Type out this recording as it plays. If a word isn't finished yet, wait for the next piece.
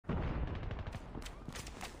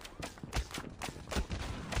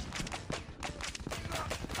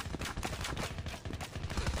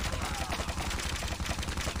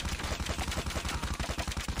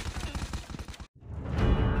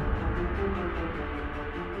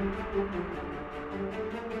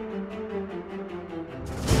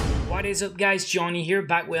What is up guys, Johnny here,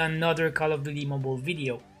 back with another Call of Duty Mobile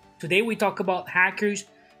video. Today we talk about hackers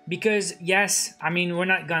because yes, I mean, we're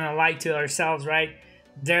not gonna lie to ourselves, right?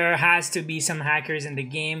 There has to be some hackers in the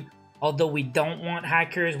game. Although we don't want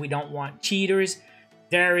hackers, we don't want cheaters,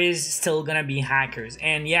 there is still gonna be hackers.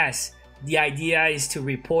 And yes, the idea is to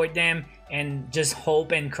report them and just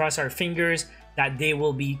hope and cross our fingers that they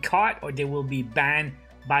will be caught or they will be banned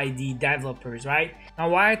by the developers, right? Now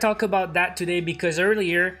why I talk about that today, because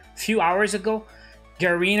earlier, a few hours ago,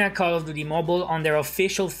 Garena Call of Duty Mobile on their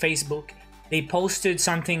official Facebook, they posted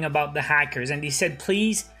something about the hackers and they said,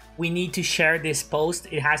 please, we need to share this post,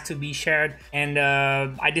 it has to be shared. And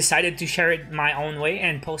I decided to share it my own way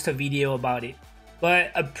and post a video about it.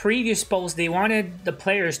 But a previous post, they wanted the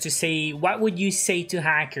players to say, what would you say to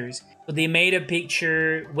hackers? So they made a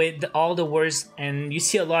picture with all the words, and you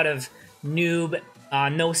see a lot of noob,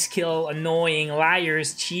 no skill, annoying,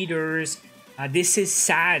 liars, cheaters. This is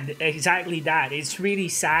sad, exactly that. It's really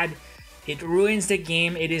sad. It ruins the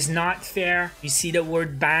game. It is not fair. You see the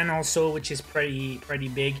word ban also, which is pretty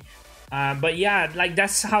big. But yeah, like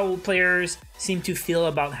that's how players seem to feel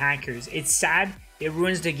about hackers. It's sad. It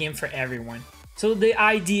ruins the game for everyone. So the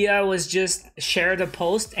idea was just share the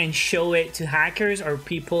post and show it to hackers or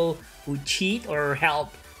people who cheat or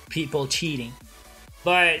help people cheating.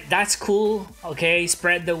 But that's cool, okay?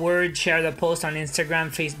 Spread the word, share the post on Instagram,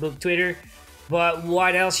 Facebook, Twitter. But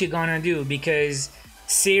what else you gonna do? Because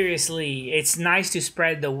seriously, it's nice to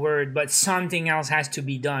spread the word, but something else has to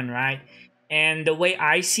be done, right? And the way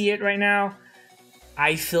I see it right now,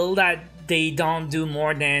 I feel that they don't do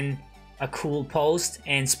more than a cool post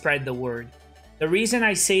and spread the word. The reason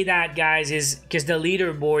I say that, guys, is because the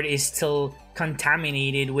leaderboard is still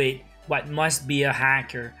contaminated with what must be a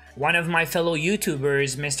hacker. One of my fellow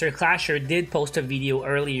YouTubers, Mr. Clasher, did post a video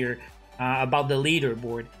earlier about the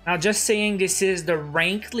leaderboard. Now, just saying, this is the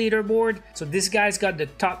ranked leaderboard. So this guy's got the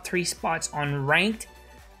top 3 spots on ranked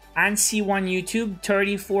and C1 YouTube,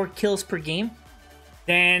 34 kills per game.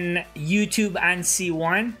 Then YouTube and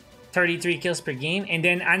C1, 33 kills per game. And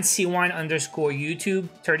then ANSI1 underscore YouTube,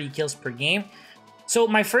 30 kills per game. So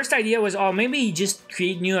my first idea was, oh, maybe you just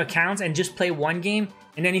create new accounts and just play one game.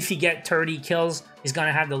 And then if you get 30 kills, he's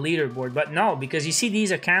gonna have the leaderboard. But no, because you see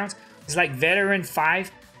these accounts, it's like Veteran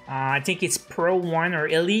 5. I think it's Pro 1 or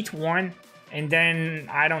Elite 1. And then,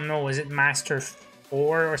 I don't know, is it Master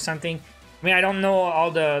 4 or something? I mean, I don't know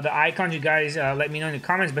all the icons. You guys let me know in the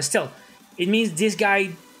comments. But still, it means this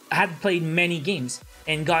guy had played many games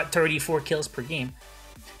and got 34 kills per game.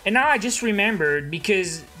 And now I just remembered,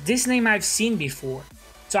 because this name I've seen before.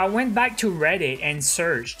 So I went back to Reddit and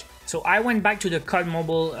searched. So I went back to the COD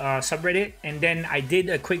Mobile subreddit, and then I did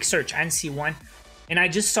a quick search, ANSI1, and I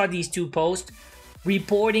just saw these two posts.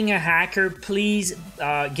 Reporting a hacker, please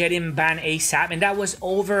get him banned ASAP. And that was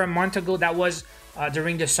over a month ago. That was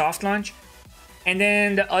during the soft launch. And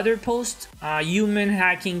then the other post, human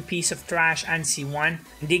hacking piece of trash, ANSI1.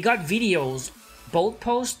 They got videos. Both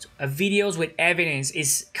posts, videos with evidence.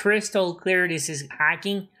 Is crystal clear this is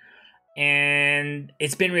hacking, and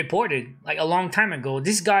it's been reported like a long time ago.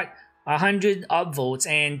 This got 100 upvotes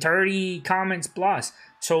and 30 comments plus,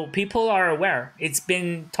 so people are aware. It's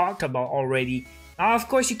been talked about already. Now, of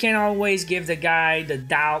course, you can't always give the guy the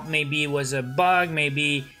doubt. Maybe it was a bug.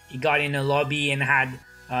 Maybe he got in a lobby and had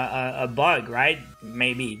a bug, right?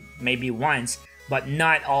 Maybe once. But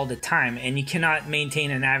not all the time, and you cannot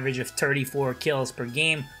maintain an average of 34 kills per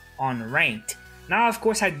game on ranked. Now, of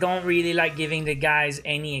course, I don't really like giving the guys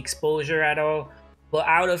any exposure at all, but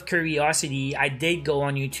out of curiosity, I did go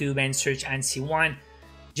on YouTube and search ANSI1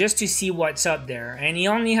 just to see what's up there. And he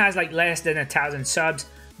only has like less than 1,000 subs,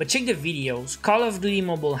 but check the videos. Call of Duty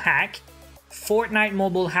Mobile Hack, Fortnite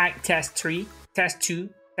Mobile Hack Test 3, Test 2,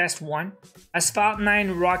 Test 1, Asphalt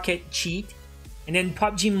 9 Rocket Cheat, and then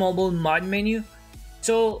PUBG Mobile Mod Menu.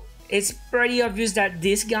 So it's pretty obvious that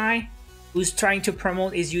this guy who's trying to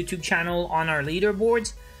promote his YouTube channel on our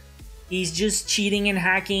leaderboards, he's just cheating and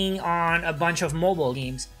hacking on a bunch of mobile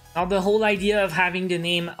games. Now, the whole idea of having the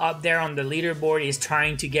name up there on the leaderboard is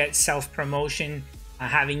trying to get self-promotion,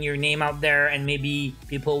 having your name out there, and maybe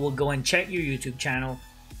people will go and check your YouTube channel.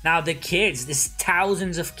 Now, the kids, there's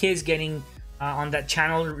thousands of kids getting on that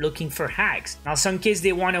channel looking for hacks. Now, some kids,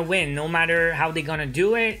 they want to win no matter how they're gonna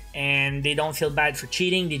do it, and they don't feel bad for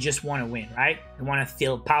cheating. They just want to win, right? They want to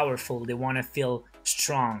feel powerful, they want to feel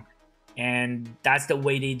strong, and that's the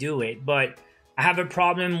way they do it. But I have a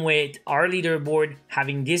problem with our leaderboard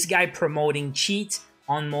having this guy promoting cheats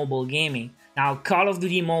on mobile gaming. Now, Call of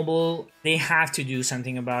Duty Mobile, they have to do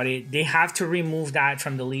something about it. They have to remove that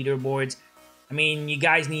from the leaderboards. I mean, you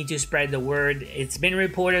guys need to spread the word. It's been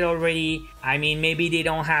reported already. I mean, maybe they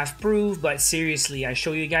don't have proof, but seriously, I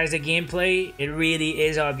show you guys the gameplay. It really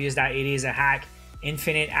is obvious that it is a hack.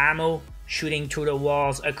 Infinite ammo, shooting through the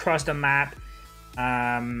walls, across the map.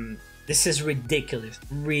 This is ridiculous,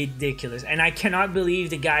 ridiculous. And I cannot believe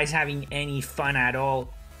the guy's having any fun at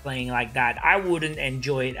all playing like that. I wouldn't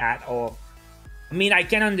enjoy it at all. I mean, I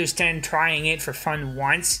can understand trying it for fun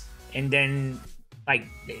once and then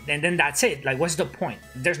then that's it. Like, what's the point?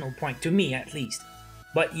 There's no point, to me at least.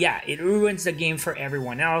 But yeah, it ruins the game for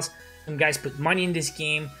everyone else. Some guys put money in this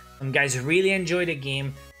game. Some guys really enjoy the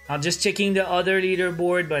game. I'm just checking the other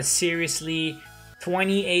leaderboard, but seriously,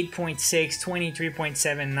 28.6,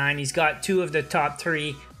 23.79. He's got 2 of the top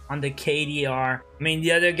 3 on the KDR. I mean,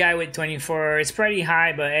 the other guy with 24 is pretty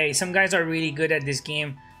high, but hey, some guys are really good at this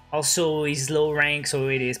game. Also, he's low rank, so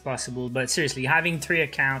it is possible. But seriously, having 3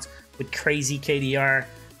 accounts with crazy KDR,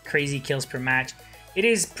 crazy kills per match, it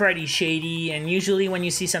is pretty shady. And usually when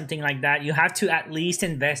you see something like that, you have to at least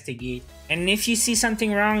investigate. And if you see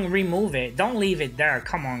something wrong, remove it. Don't leave it there.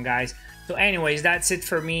 Come on, guys. So anyways, that's it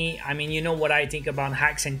for me. I mean, you know what I think about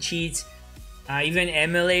hacks and cheats. Even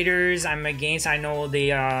emulators, I'm against. I know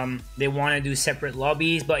they want to do separate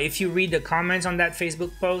lobbies, but if you read the comments on that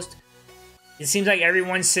Facebook post, it seems like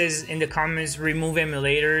everyone says in the comments, remove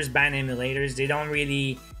emulators, ban emulators. They don't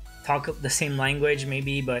really talk the same language,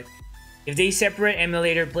 maybe, but if they separate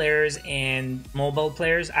emulator players and mobile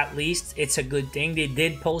players, at least it's a good thing. They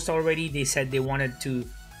did post already. They said they wanted to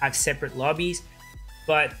have separate lobbies.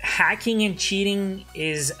 But hacking and cheating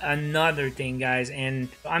is another thing, guys. And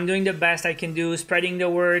I'm doing the best I can do, spreading the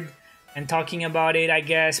word and talking about it, I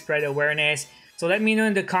guess, spread awareness. So let me know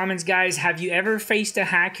in the comments, guys, have you ever faced a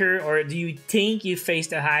hacker, or do you think you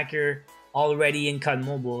faced a hacker already in COD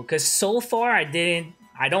Mobile? Because so far I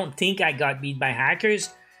don't think I got beat by hackers,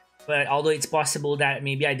 but although it's possible that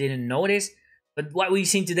maybe I didn't notice. But what we've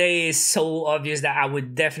seen today is so obvious that I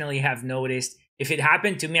would definitely have noticed. If it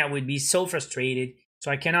happened to me, I would be so frustrated. So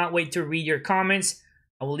I cannot wait to read your comments.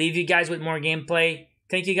 I will leave you guys with more gameplay.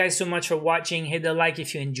 Thank you guys so much for watching. Hit the like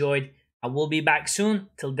if you enjoyed. I will be back soon.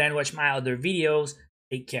 Till then, watch my other videos.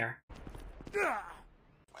 Take care. We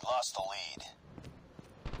lost the lead.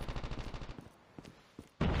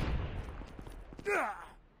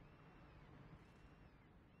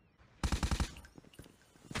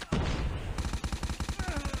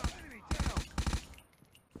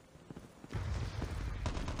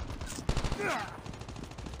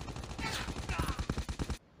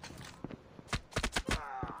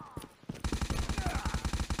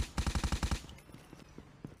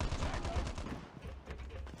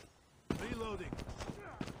 Reloading.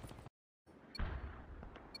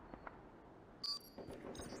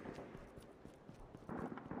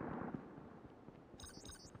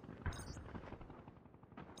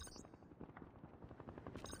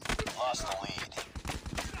 Lost the lead.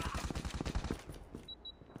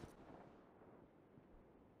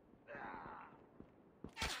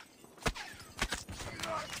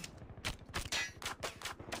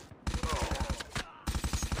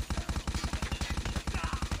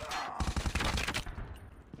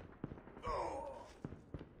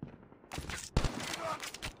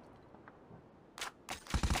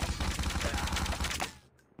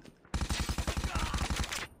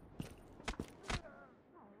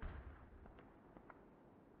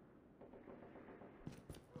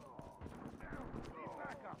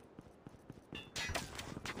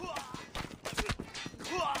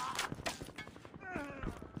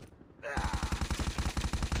 Down.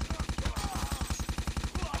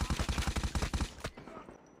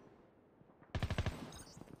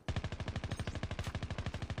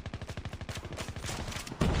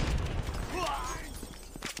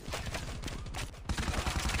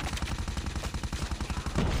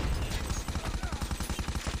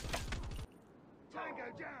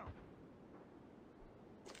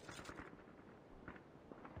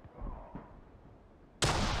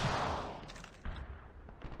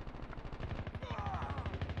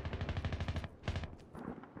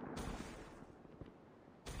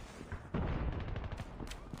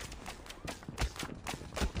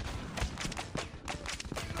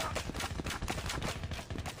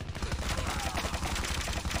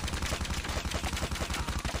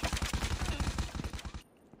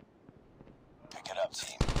 Pick it up,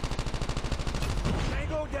 team.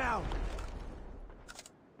 Tango down.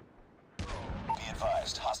 Be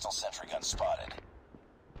advised, hostile sentry gun spotted.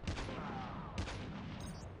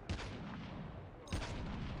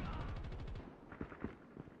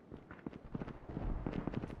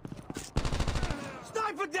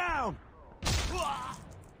 Sniper down!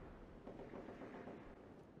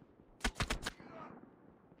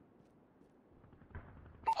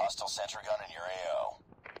 hostile sentry gun in your AO.